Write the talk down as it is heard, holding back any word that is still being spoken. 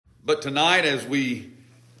But tonight, as we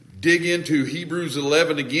dig into Hebrews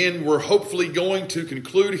 11 again, we're hopefully going to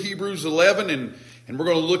conclude Hebrews 11, and we're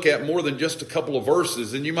going to look at more than just a couple of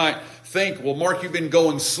verses. And you might think, well, Mark, you've been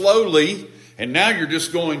going slowly, and now you're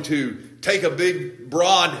just going to take a big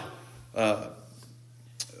broad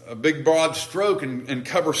stroke and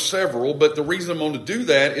cover several. But the reason I'm going to do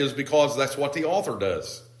that is because that's what the author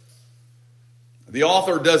does. The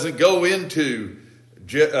author doesn't go into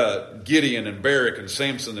Gideon and Barak and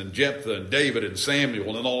Samson and Jephthah and David and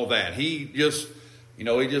Samuel and all of that. He just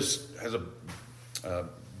has a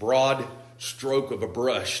broad stroke of a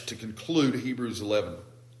brush to conclude Hebrews 11.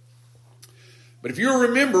 But if you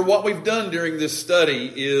remember, what we've done during this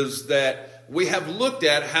study is that we have looked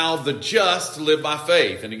at how the just live by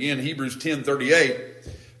faith. And again, Hebrews 10:38,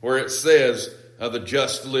 where it says the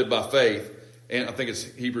just live by faith. And I think it's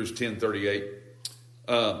Hebrews 10:38.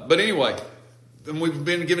 But anyway, and we've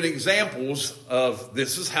been given examples of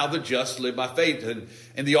this is how the just live by faith.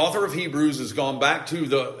 And the author of Hebrews has gone back to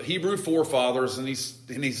the Hebrew forefathers, and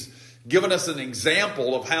he's given us an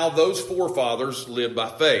example of how those forefathers lived by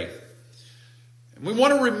faith. And we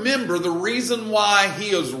want to remember the reason why he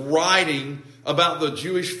is writing about the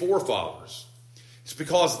Jewish forefathers. It's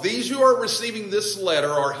because these who are receiving this letter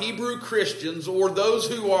are Hebrew Christians, or those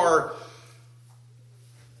who are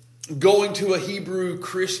going to a Hebrew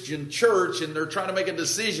Christian church and they're trying to make a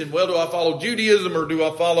decision. Well, do I follow Judaism or do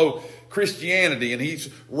I follow Christianity? And he's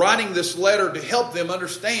writing this letter to help them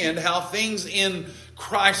understand how things in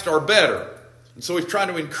Christ are better. And so he's trying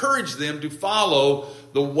to encourage them to follow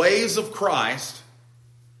the ways of Christ,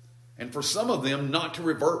 and for some of them not to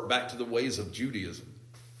revert back to the ways of Judaism.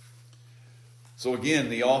 So again,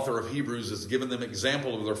 the author of Hebrews has given them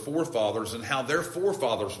example of their forefathers and how their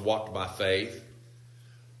forefathers walked by faith,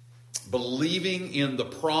 believing in the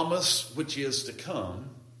promise which is to come.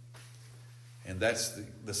 And that's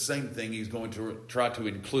the same thing he's going to try to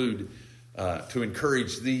include, to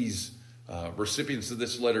encourage these recipients of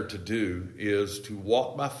this letter to do, is to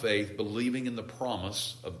walk by faith, believing in the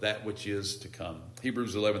promise of that which is to come.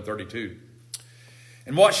 Hebrews 11:32.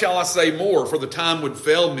 And what shall I say more? For the time would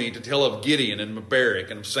fail me to tell of Gideon and Barak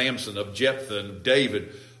and of Samson, of Jephthah and of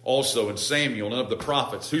David also, and Samuel, and of the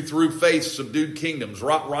prophets, who through faith subdued kingdoms,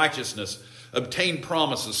 wrought righteousness, obtained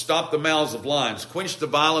promises, stopped the mouths of lions, quenched the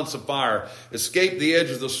violence of fire, escaped the edge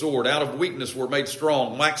of the sword, out of weakness were made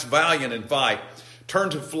strong, waxed valiant in fight,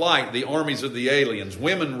 turned to flight the armies of the aliens.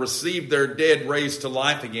 Women received their dead raised to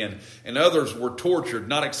life again, and others were tortured,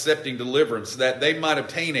 not accepting deliverance, that they might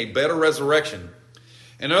obtain a better resurrection.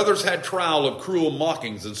 And others had trial of cruel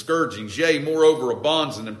mockings and scourgings, yea, moreover, of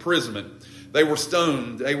bonds and imprisonment. They were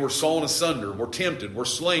stoned, they were sawn asunder, were tempted, were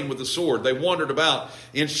slain with the sword. They wandered about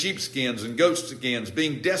in sheepskins and goatskins,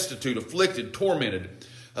 being destitute, afflicted, tormented,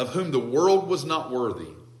 of whom the world was not worthy.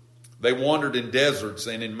 They wandered in deserts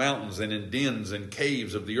and in mountains and in dens and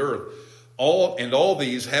caves of the earth. All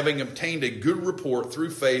these, having obtained a good report through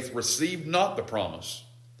faith, received not the promise,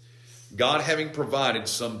 God having provided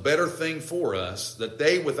some better thing for us, that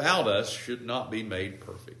they without us should not be made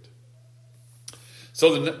perfect.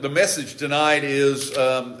 So the message tonight is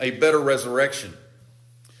a better resurrection.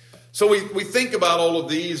 So we think about all of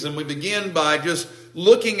these, and we begin by just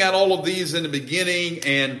looking at all of these in the beginning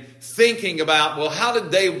and thinking about, well, how did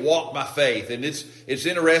they walk by faith? And it's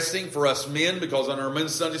interesting for us men, because on our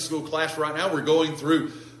men's Sunday school class right now, we're going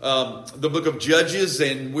through the book of Judges,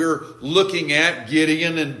 and we're looking at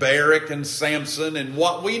Gideon and Barak and Samson. And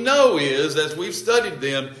what we know is, as we've studied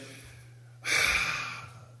them,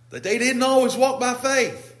 that they didn't always walk by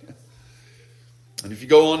faith. And if you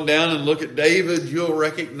go on down and look at David, you'll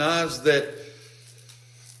recognize that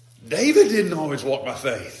David didn't always walk by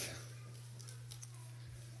faith.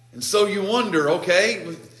 And so you wonder, okay,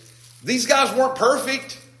 these guys weren't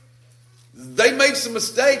perfect. They made some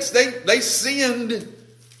mistakes. They sinned.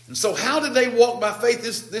 And so how did they walk by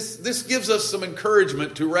faith? This gives us some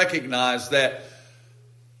encouragement to recognize that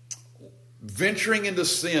venturing into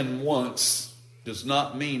sin once does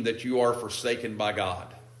not mean that you are forsaken by God.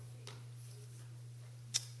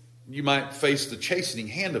 You might face the chastening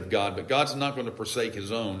hand of God, but God's not going to forsake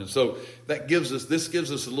his own. And so this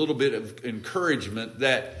gives us a little bit of encouragement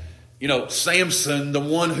that, Samson, the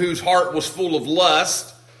one whose heart was full of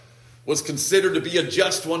lust, was considered to be a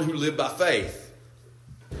just one who lived by faith.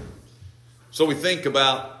 So we think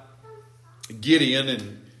about Gideon,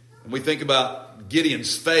 and we think about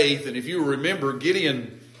Gideon's faith. And if you remember,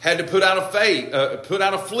 Gideon had to put out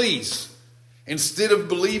a fleece instead of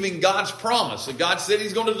believing God's promise. And God said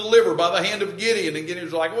he's going to deliver by the hand of Gideon. And Gideon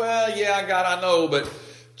was like, well, yeah, God, I know, but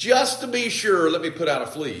just to be sure, let me put out a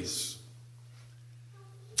fleece.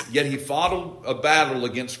 Yet he fought a battle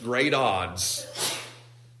against great odds,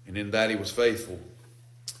 and in that he was faithful.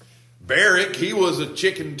 Barak, he was a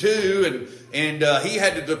chicken too, and he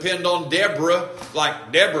had to depend on Deborah.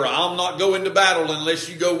 Like, Deborah, I'm not going to battle unless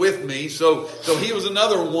you go with me. So he was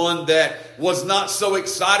another one that was not so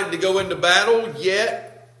excited to go into battle,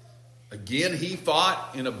 yet again he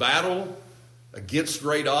fought in a battle against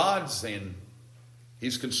great odds, and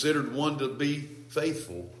he's considered one to be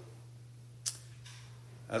faithful.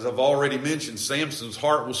 As I've already mentioned, Samson's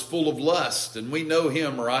heart was full of lust, and we know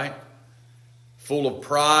him, right? Full of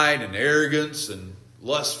pride and arrogance and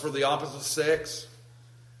lust for the opposite sex.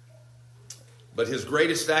 But his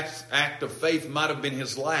greatest act of faith might have been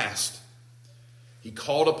his last. He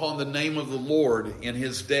called upon the name of the Lord in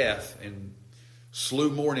his death and slew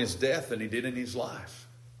more in his death than he did in his life.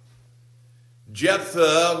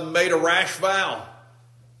 Jephthah made a rash vow.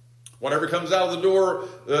 Whatever comes out of the door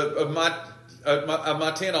of my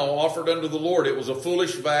tent, I'll offer it unto the Lord. It was a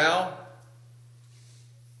foolish vow.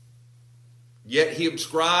 Yet he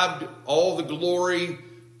ascribed all the glory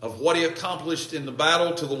of what he accomplished in the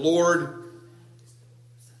battle to the Lord.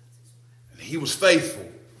 And he was faithful.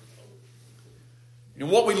 And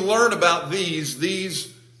what we learn about these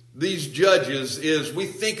judges is we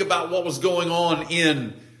think about what was going on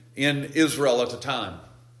in Israel at the time.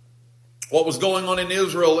 What was going on in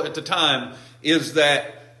Israel at the time is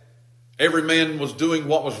that every man was doing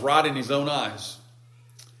what was right in his own eyes.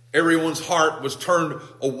 Everyone's heart was turned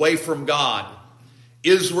away from God.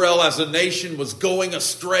 Israel as a nation was going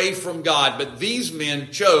astray from God, but these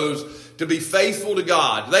men chose to be faithful to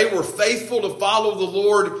God. They were faithful to follow the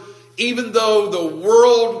Lord even though the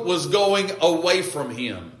world was going away from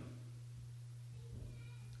him.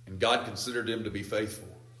 And God considered him to be faithful.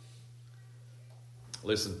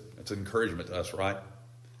 Listen, it's an encouragement to us, right?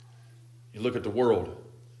 You look at the world,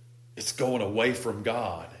 it's going away from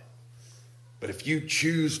God. But if you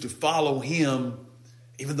choose to follow him,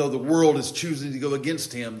 even though the world is choosing to go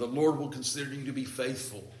against him, the Lord will consider you to be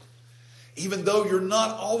faithful. Even though you're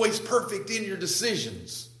not always perfect in your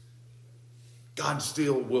decisions, God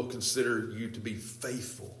still will consider you to be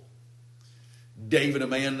faithful. David, a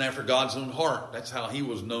man after God's own heart, that's how he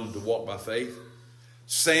was known to walk by faith.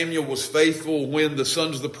 Samuel was faithful when the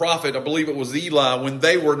sons of the prophet, I believe it was Eli, when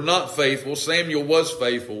they were not faithful, Samuel was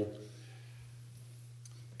faithful.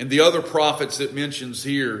 And the other prophets it mentions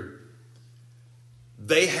here,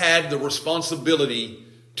 they had the responsibility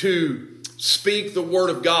to speak the word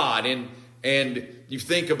of God. And you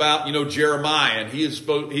think about, Jeremiah, and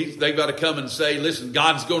they've got to come and say, listen,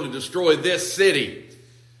 God's going to destroy this city.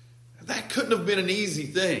 That couldn't have been an easy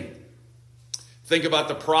thing. Think about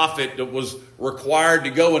the prophet that was required to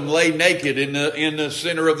go and lay naked in the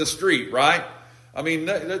center of the street, right? I mean,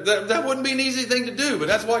 that wouldn't be an easy thing to do, but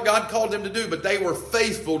that's what God called them to do. But they were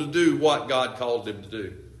faithful to do what God called them to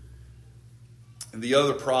do. And the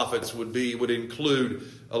other prophets would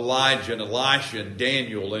include Elijah and Elisha and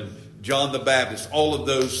Daniel and John the Baptist. All of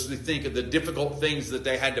those, they think of the difficult things that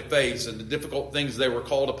they had to face and the difficult things they were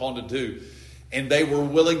called upon to do. And they were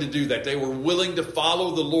willing to do that. They were willing to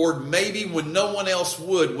follow the Lord maybe when no one else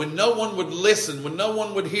would, when no one would listen, when no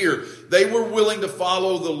one would hear. They were willing to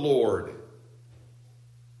follow the Lord.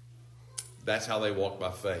 That's how they walk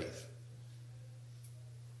by faith.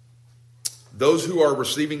 Those who are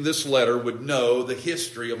receiving this letter would know the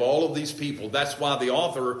history of all of these people. That's why the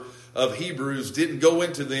author of Hebrews didn't go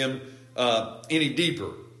into them any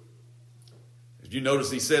deeper. You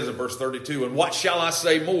notice he says in verse 32, and what shall I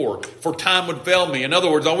say more? For time would fail me. In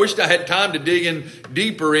other words, I wished I had time to dig in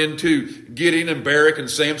deeper into Gideon and Barak and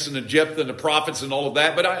Samson and Jephthah and the prophets and all of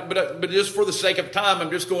that. But just for the sake of time,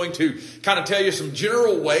 I'm just going to kind of tell you some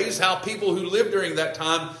general ways how people who lived during that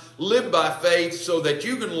time lived by faith so that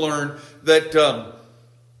you can learn that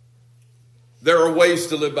there are ways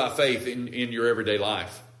to live by faith in your everyday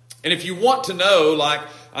life. And if you want to know, like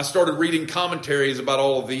I started reading commentaries about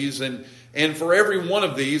all of these, and for every one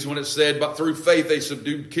of these, when it said, but through faith they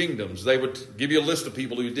subdued kingdoms, they would give you a list of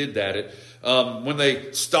people who did that. When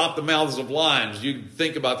they stopped the mouths of lions, you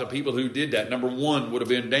think about the people who did that. Number one would have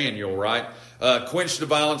been Daniel, right? Quenched the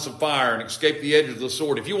violence of fire and escaped the edge of the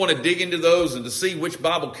sword. If you want to dig into those and to see which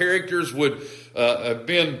Bible characters would have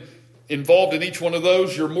been involved in each one of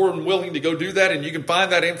those, you're more than willing to go do that, and you can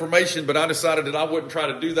find that information. But I decided that I wouldn't try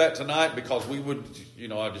to do that tonight because we would,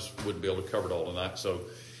 I just wouldn't be able to cover it all tonight. So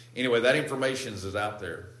anyway, that information is out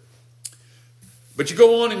there. But you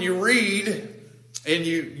go on and you read, and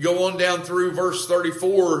you go on down through verse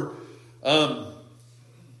 34,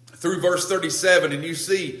 through verse 37, and you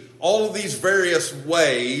see all of these various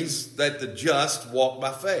ways that the just walk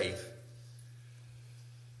by faith.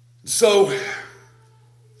 So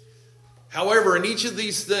However, in each of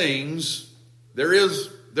these things, there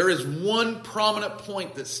is one prominent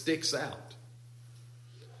point that sticks out.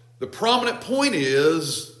 The prominent point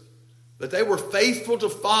is that they were faithful to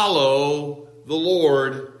follow the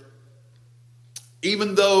Lord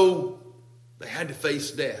even though they had to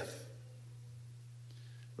face death.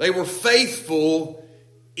 They were faithful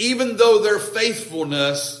even though their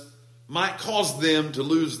faithfulness might cause them to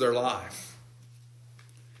lose their life.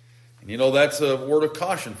 And that's a word of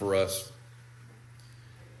caution for us.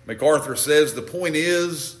 MacArthur says the point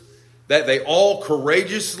is that they all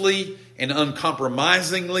courageously and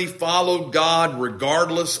uncompromisingly followed God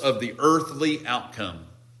regardless of the earthly outcome.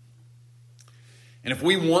 And if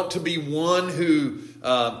we want to be one who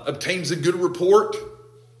obtains a good report,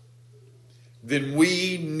 then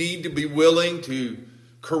we need to be willing to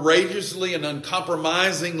courageously and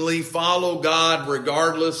uncompromisingly follow God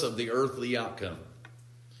regardless of the earthly outcome.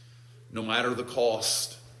 No matter the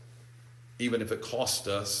cost, even if it cost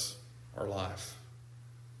us our life.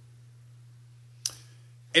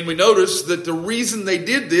 And we notice that the reason they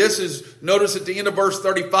did this is, notice at the end of verse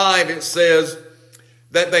 35, it says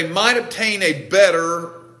that they might obtain a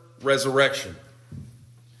better resurrection.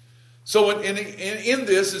 So in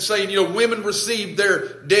this, it's saying, women received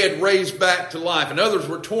their dead raised back to life, and others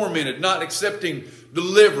were tormented, not accepting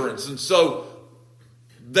deliverance. And so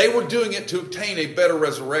they were doing it to obtain a better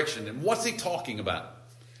resurrection. And what's he talking about?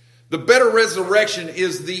 The better resurrection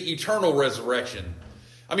is the eternal resurrection.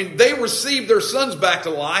 I mean, they received their sons back to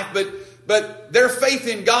life, but their faith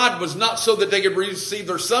in God was not so that they could receive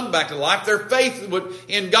their son back to life. Their faith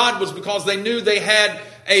in God was because they knew they had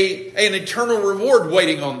an eternal reward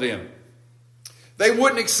waiting on them. They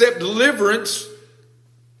wouldn't accept deliverance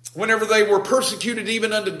whenever they were persecuted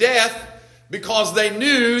even unto death, because they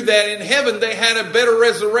knew that in heaven they had a better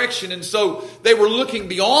resurrection. And so they were looking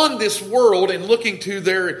beyond this world and looking to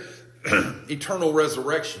their eternal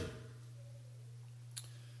resurrection.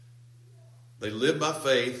 They lived by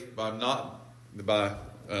faith, by not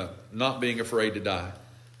being afraid to die.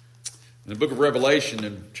 In the book of Revelation,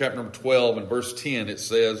 in chapter number 12 and verse 10, it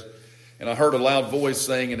says, "And I heard a loud voice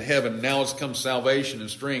saying in heaven, Now has come salvation and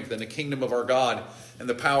strength, and the kingdom of our God, and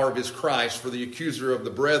the power of his Christ. For the accuser of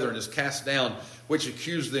the brethren is cast down, which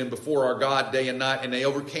accused them before our God day and night. And they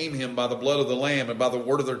overcame him by the blood of the Lamb and by the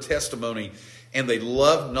word of their testimony. And they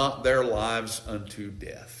loved not their lives unto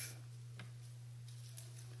death."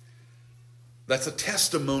 That's a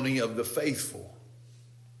testimony of the faithful.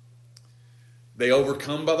 They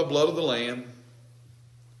overcome by the blood of the Lamb,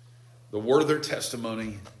 the word of their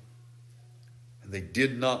testimony, and they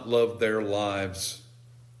did not love their lives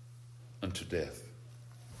unto death.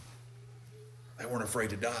 They weren't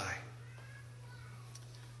afraid to die.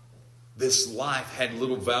 This life had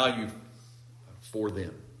little value for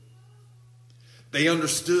them. They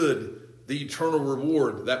understood the eternal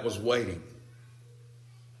reward that was waiting.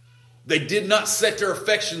 They did not set their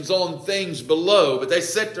affections on things below, but they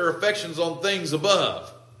set their affections on things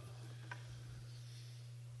above.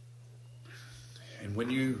 And when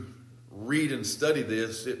you read and study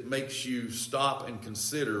this, it makes you stop and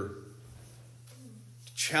consider,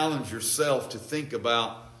 challenge yourself to think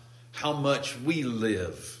about how much we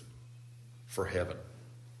live for heaven.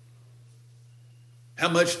 How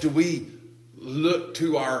much do we look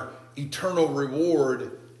to our eternal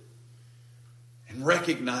reward and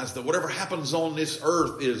recognize that whatever happens on this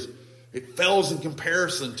earth it fails in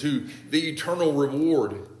comparison to the eternal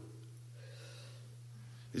reward.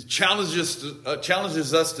 It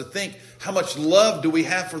challenges us to think, how much love do we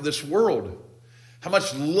have for this world? How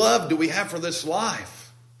much love do we have for this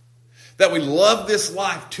life? That we love this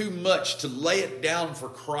life too much to lay it down for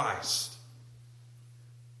Christ.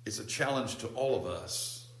 It's a challenge to all of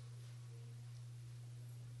us.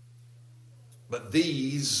 But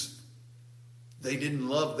they didn't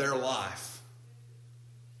love their life.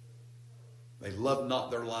 They loved not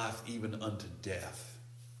their life even unto death.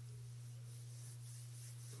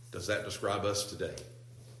 Does that describe us today?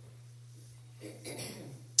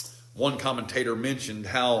 One commentator mentioned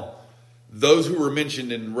how those who were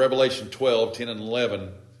mentioned in Revelation 12, 10 and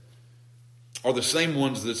 11 are the same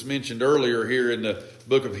ones that's mentioned earlier here in the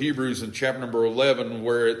book of Hebrews in chapter number 11,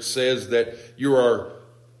 where it says that you are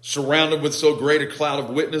surrounded with so great a cloud of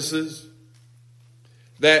witnesses.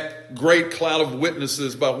 That great cloud of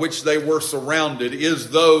witnesses by which they were surrounded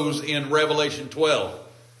is those in Revelation 12.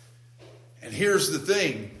 And here's the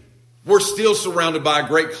thing. We're still surrounded by a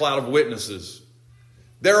great cloud of witnesses.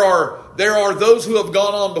 There are those who have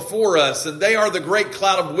gone on before us, and they are the great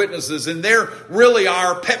cloud of witnesses, and they're really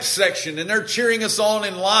our pep section, and they're cheering us on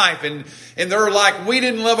in life, and they're like, we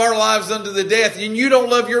didn't love our lives unto the death, and you don't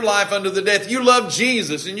love your life unto the death. You love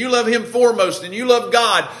Jesus, and you love Him foremost, and you love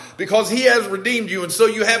God because He has redeemed you, and so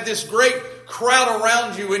you have this great crowd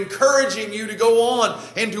around you encouraging you to go on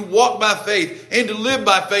and to walk by faith and to live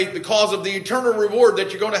by faith because of the eternal reward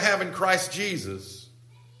that you're going to have in Christ Jesus.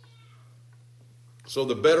 So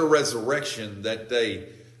the better resurrection that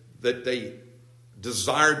they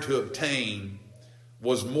desired to obtain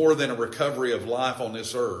was more than a recovery of life on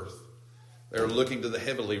this earth. They're looking to the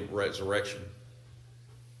heavenly resurrection.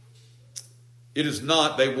 It is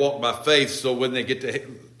not they walk by faith so when they get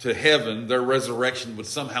to heaven, their resurrection would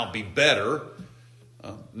somehow be better.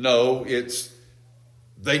 No, it's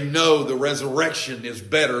they know the resurrection is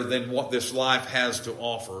better than what this life has to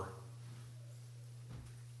offer.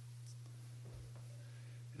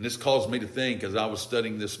 And this caused me to think as I was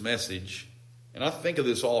studying this message, and I think of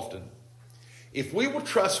this often. If we will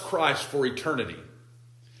trust Christ for eternity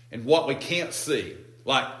and what we can't see,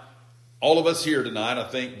 like all of us here tonight, I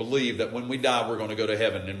think, believe that when we die, we're going to go to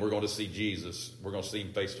heaven and we're going to see Jesus. We're going to see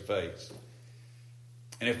Him face to face.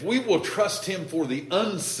 And if we will trust Him for the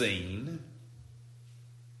unseen,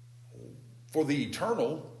 for the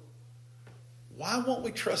eternal, why won't we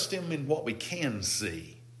trust Him in what we can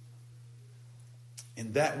see?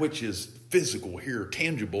 In that which is physical here,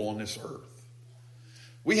 tangible on this earth.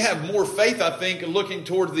 We have more faith, I think, in looking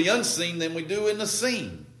toward the unseen than we do in the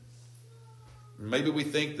seen. Maybe we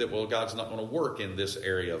think that, well, God's not going to work in this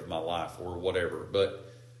area of my life or whatever.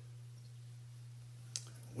 But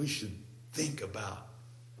we should think about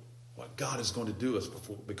what God is going to do us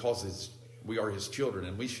because we are His children,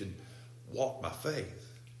 and we should walk by faith.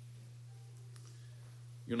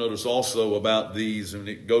 You'll notice also about these, and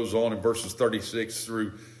it goes on in verses 36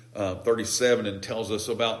 through 37 and tells us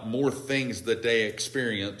about more things that they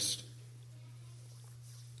experienced.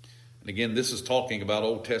 And again, this is talking about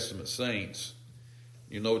Old Testament saints.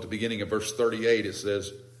 You know, at the beginning of verse 38, it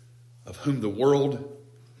says, of whom the world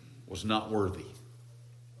was not worthy.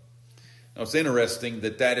 Now, it's interesting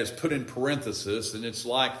that is put in parenthesis, and it's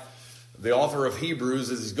like the author of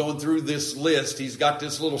Hebrews, as he's going through this list, he's got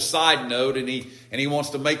this little side note, and he wants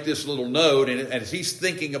to make this little note, and as he's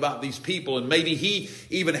thinking about these people, and maybe he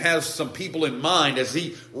even has some people in mind as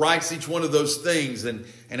he writes each one of those things, and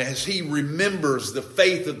as he remembers the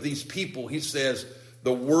faith of these people, he says,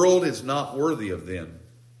 the world is not worthy of them.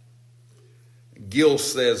 Gill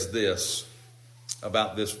says this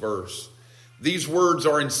about this verse. These words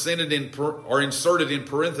are inserted in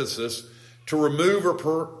parenthesis to remove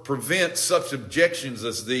or prevent such objections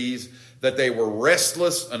as these, that they were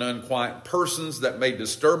restless and unquiet persons that made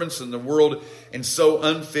disturbance in the world and so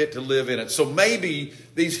unfit to live in it. So maybe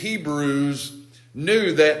these Hebrews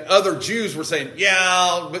knew that other Jews were saying,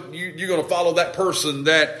 yeah, but you're going to follow that person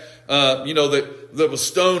that was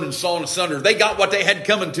stoned and sawn asunder. They got what they had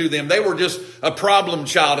coming to them. They were just a problem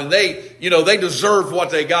child, and they deserved what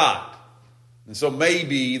they got. And so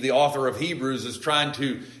maybe the author of Hebrews is trying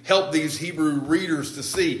to help these Hebrew readers to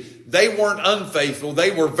see they weren't unfaithful,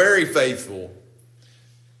 they were very faithful.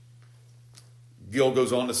 Gill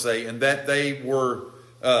goes on to say, and that they were,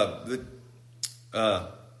 and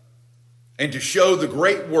to show the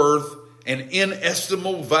great worth and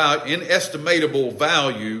inestimable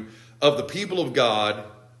value of the people of God,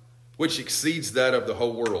 which exceeds that of the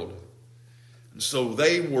whole world. And so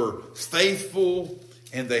they were faithful,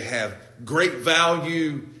 and they have great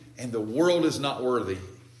value, and the world is not worthy.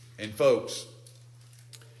 And folks,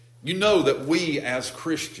 you know that we as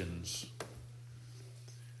Christians,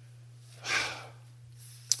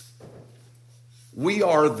 we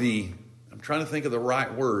are I'm trying to think of the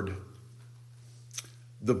right word,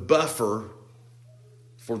 the buffer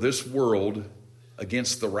for this world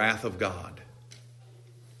against the wrath of God.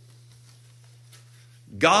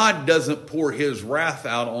 God doesn't pour His wrath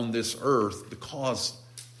out on this earth because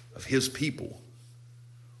of His people.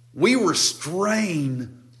 We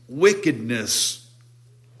restrain wickedness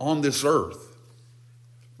on this earth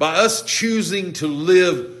by us choosing to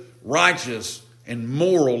live righteous and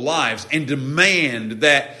moral lives and demand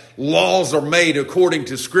that laws are made according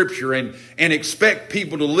to Scripture and expect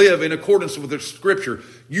people to live in accordance with the Scripture.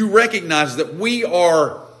 You recognize that we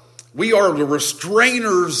are the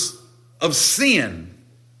restrainers of sin.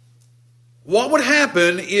 What would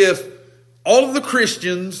happen if all of the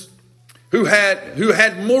Christians who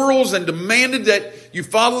had morals and demanded that you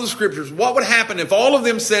follow the Scriptures, what would happen if all of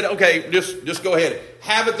them said, okay, just go ahead,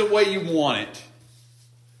 have it the way you want it?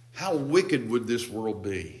 How wicked would this world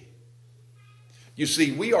be? You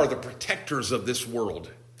see, we are the protectors of this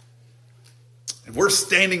world. And we're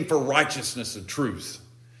standing for righteousness and truth.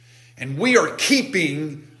 And we are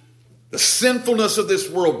keeping the sinfulness of this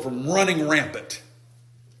world from running rampant.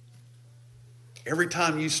 Every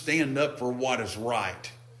time you stand up for what is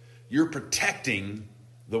right, you're protecting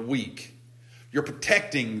the weak. You're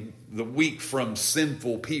protecting the weak from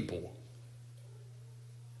sinful people.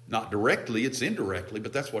 Not directly, it's indirectly,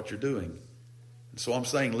 but that's what you're doing. And so I'm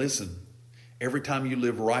saying, listen, every time you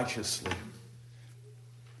live righteously,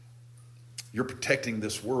 you're protecting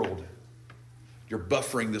this world. You're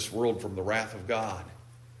buffering this world from the wrath of God.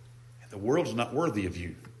 And the world's not worthy of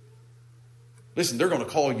you. Listen, they're going to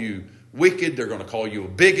call you wicked. They're going to call you a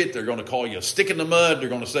bigot. They're going to call you a stick in the mud. They're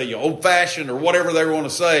going to say you're old-fashioned or whatever they want to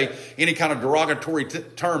say, any kind of derogatory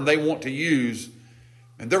term they want to use.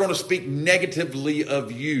 And they're going to speak negatively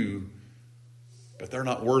of you, but they're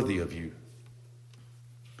not worthy of you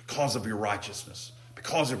because of your righteousness,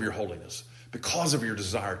 because of your holiness, because of your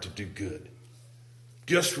desire to do good.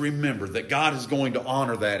 Just remember that God is going to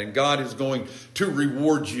honor that, and God is going to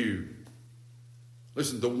reward you.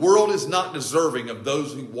 Listen, the world is not deserving of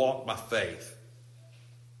those who walk by faith.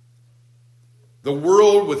 The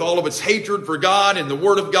world, with all of its hatred for God and the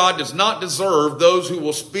Word of God, does not deserve those who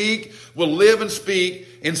will live and speak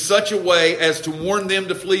in such a way as to warn them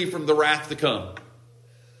to flee from the wrath to come.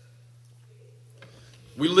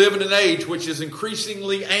 We live in an age which is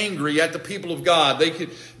increasingly angry at the people of God.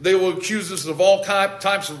 They will accuse us of all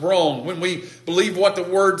types of wrong. When we believe what the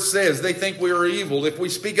Word says, they think we are evil. If we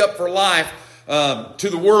speak up for life to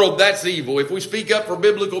the world, that's evil. If we speak up for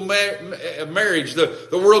biblical marriage,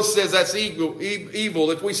 the world says that's evil.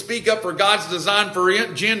 If we speak up for God's design for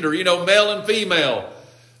gender, male and female,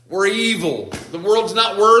 we're evil. The world's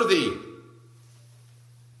not worthy.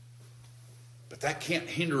 But that can't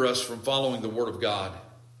hinder us from following the Word of God.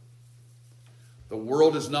 The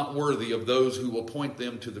world is not worthy of those who will point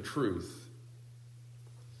them to the truth.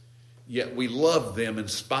 Yet we love them in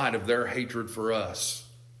spite of their hatred for us.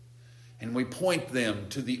 And we point them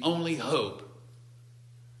to the only hope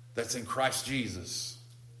that's in Christ Jesus.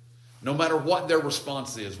 No matter what their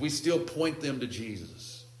response is, we still point them to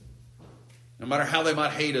Jesus. No matter how they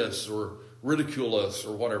might hate us or ridicule us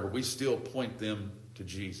or whatever, we still point them to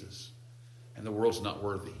Jesus. And the world's not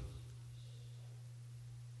worthy.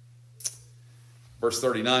 Verse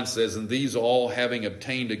 39 says, and these all, having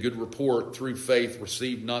obtained a good report through faith,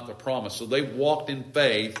 received not the promise. So they walked in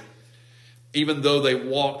faith, even though they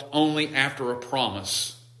walked only after a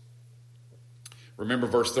promise. Remember,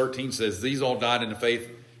 verse 13 says, these all died in the faith,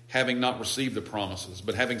 having not received the promises,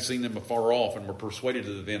 but having seen them afar off and were persuaded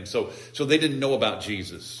of them. So they didn't know about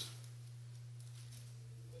Jesus.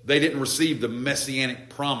 They didn't receive the messianic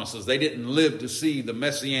promises. They didn't live to see the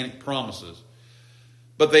messianic promises.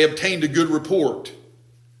 But they obtained a good report.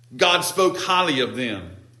 God spoke highly of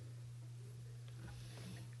them.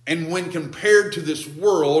 And when compared to this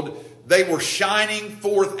world, they were shining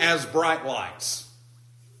forth as bright lights.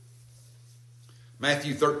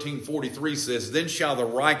 Matthew 13:43 says, then shall the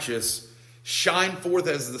righteous shine forth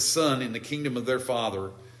as the sun in the kingdom of their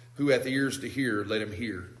Father. Who hath ears to hear, let him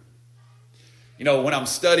hear. When I'm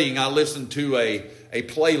studying, I listen to a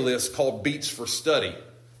playlist called Beats for Study.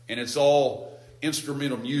 And it's all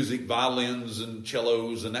instrumental music, violins and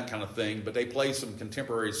cellos and that kind of thing. But they play some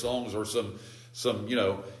contemporary songs or some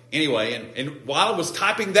anyway. And while I was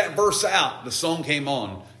typing that verse out, the song came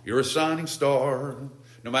on. You're a shining star,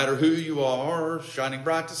 no matter who you are, shining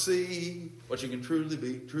bright to see what you can truly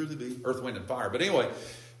be. Earth, wind, and fire. But anyway,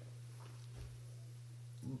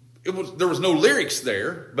 there was no lyrics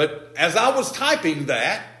there, but as I was typing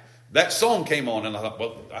that song came on, and I thought,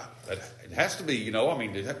 well, it has to be,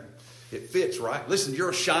 it fits, right? Listen, you're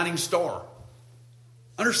a shining star.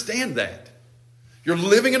 Understand that. You're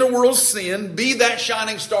living in a world of sin. Be that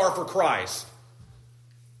shining star for Christ.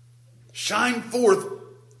 Shine forth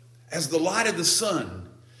as the light of the sun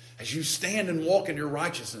as you stand and walk in your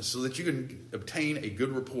righteousness so that you can obtain a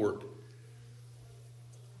good report.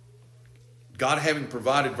 God having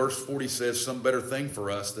provided, verse 40 says, some better thing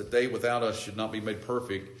for us, that they without us should not be made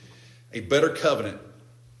perfect. A better covenant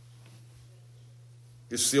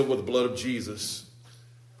is sealed with the blood of Jesus.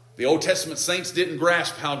 The Old Testament saints didn't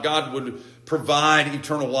grasp how God would provide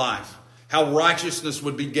eternal life, how righteousness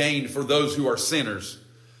would be gained for those who are sinners.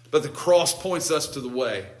 But the cross points us to the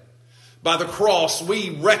way. By the cross,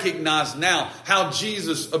 we recognize now how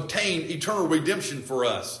Jesus obtained eternal redemption for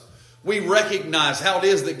us. We recognize how it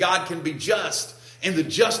is that God can be just and the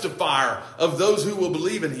justifier of those who will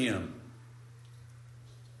believe in Him.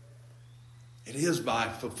 It is by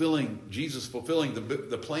Jesus fulfilling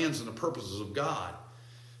the plans and the purposes of God.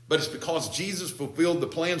 but it's because Jesus fulfilled the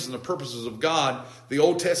plans and the purposes of God. The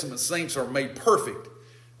Old Testament saints are made perfect.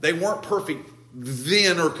 They weren't perfect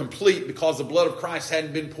then or complete because the blood of Christ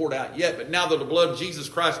hadn't been poured out yet. But now that the blood of Jesus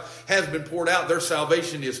Christ has been poured out, their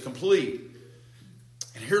salvation is complete.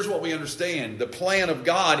 And here's what we understand. The plan of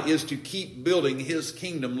God is to keep building His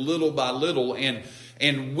kingdom little by little,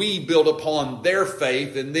 and we build upon their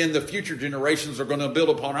faith, and then the future generations are going to build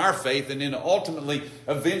upon our faith, and then ultimately,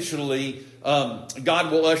 eventually,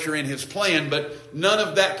 God will usher in His plan. But none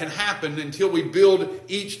of that can happen until we build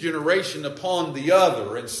each generation upon the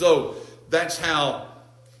other. And so that's how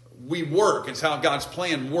we work. It's how God's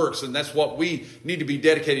plan works, and that's what we need to be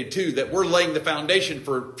dedicated to, that we're laying the foundation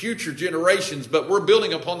for future generations, but we're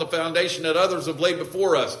building upon the foundation that others have laid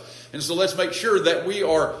before us. And so let's make sure that we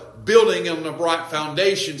are building on the right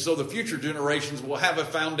foundation so the future generations will have a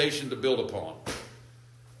foundation to build upon.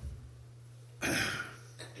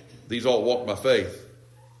 These all walk by faith.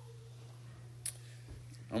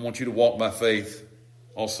 I want you to walk by faith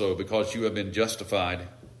also because you have been justified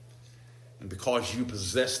and because you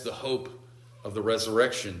possess the hope of the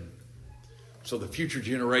resurrection, so the future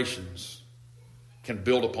generations can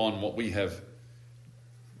build upon what we have,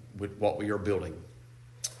 with what we are building.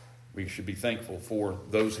 We should be thankful for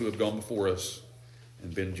those who have gone before us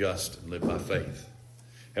and been just and lived by faith.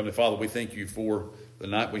 Heavenly Father, we thank you for the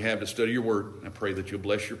night we have to study your word. I pray that you'll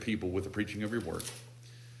bless your people with the preaching of your word.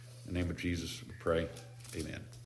 In the name of Jesus, we pray. Amen.